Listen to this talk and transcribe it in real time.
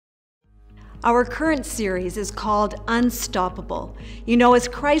Our current series is called Unstoppable. You know, as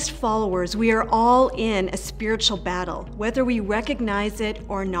Christ followers, we are all in a spiritual battle, whether we recognize it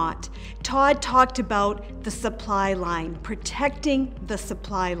or not. Todd talked about the supply line, protecting the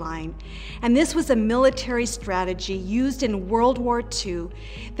supply line. And this was a military strategy used in World War II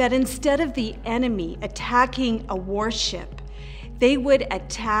that instead of the enemy attacking a warship, they would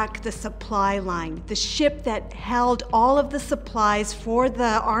attack the supply line, the ship that held all of the supplies for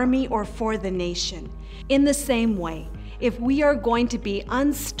the army or for the nation. In the same way, if we are going to be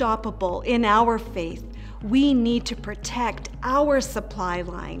unstoppable in our faith, we need to protect our supply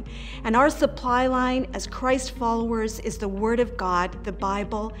line. And our supply line as Christ followers is the Word of God, the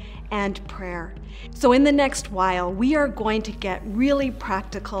Bible, and prayer. So in the next while, we are going to get really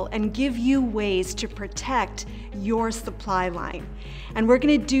practical and give you ways to protect your supply line. And we're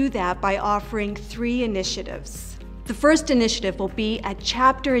going to do that by offering 3 initiatives. The first initiative will be a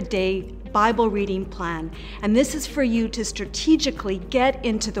chapter a day Bible reading plan, and this is for you to strategically get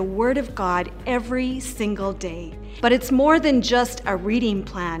into the Word of God every single day. But it's more than just a reading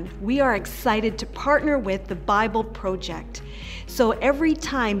plan. We are excited to partner with the Bible Project. So every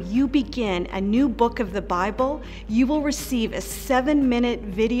time you begin a new book of the Bible, you will receive a 7-minute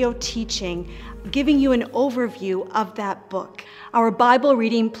video teaching giving you an overview of that book. Our Bible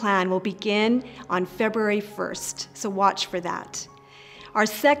reading plan will begin on February 1st, so watch for that. Our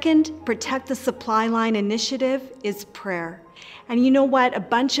second Protect the Supply Line initiative is prayer. And you know what? A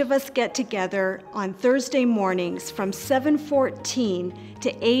bunch of us get together on Thursday mornings from 7:14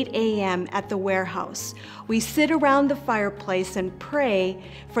 to 8 a.m. at the warehouse. We sit around the fireplace and pray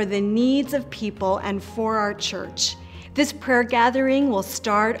for the needs of people and for our church. This prayer gathering will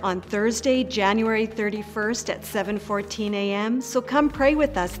start on Thursday, January 31st at 7:14 a.m. So come pray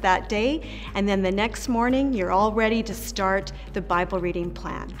with us that day, and then the next morning you're all ready to start the Bible reading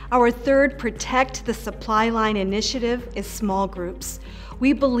plan. Our third Protect the Supply Line initiative is small groups.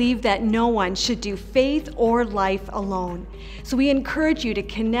 We believe that no one should do faith or life alone. So we encourage you to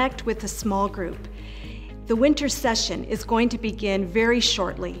connect with a small group. The winter session is going to begin very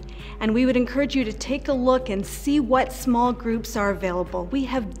shortly, and we would encourage you to take a look and see what small groups are available. We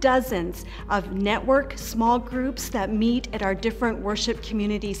have dozens of network small groups that meet at our different worship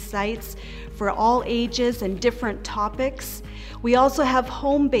community sites for all ages and different topics. We also have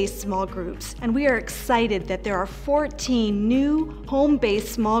home-based small groups, and we are excited that there are 14 new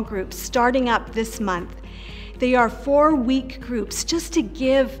home-based small groups starting up this month. They are 4-week groups just to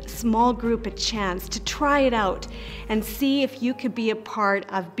give small group a chance to try it out and see if you could be a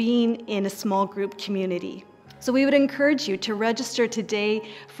part of being in a small group community. So we would encourage you to register today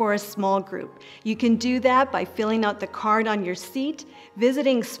for a small group. You can do that by filling out the card on your seat,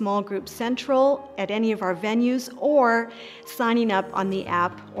 visiting Small Group Central at any of our venues, or signing up on the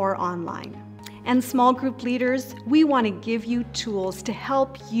app or online. And small group leaders, we want to give you tools to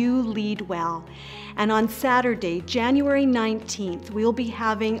help you lead well. And on Saturday, January 19th, we'll be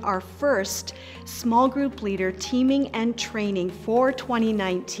having our first small group leader teaming and training for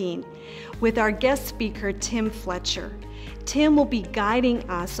 2019 with our guest speaker, Tim Fletcher. Tim will be guiding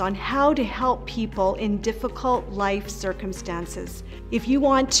us on how to help people in difficult life circumstances. If you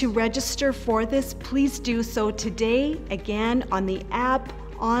want to register for this, please do so today, again on the app,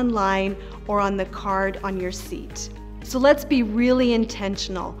 online, or on the card on your seat. So let's be really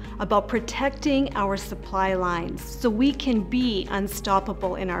intentional about protecting our supply lines so we can be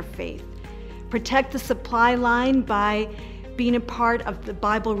unstoppable in our faith. Protect the supply line by being a part of the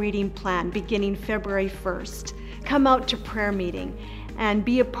Bible reading plan beginning February 1st. Come out to prayer meeting and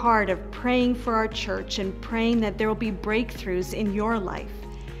be a part of praying for our church and praying that there will be breakthroughs in your life.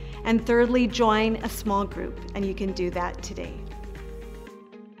 And thirdly, join a small group, and you can do that today.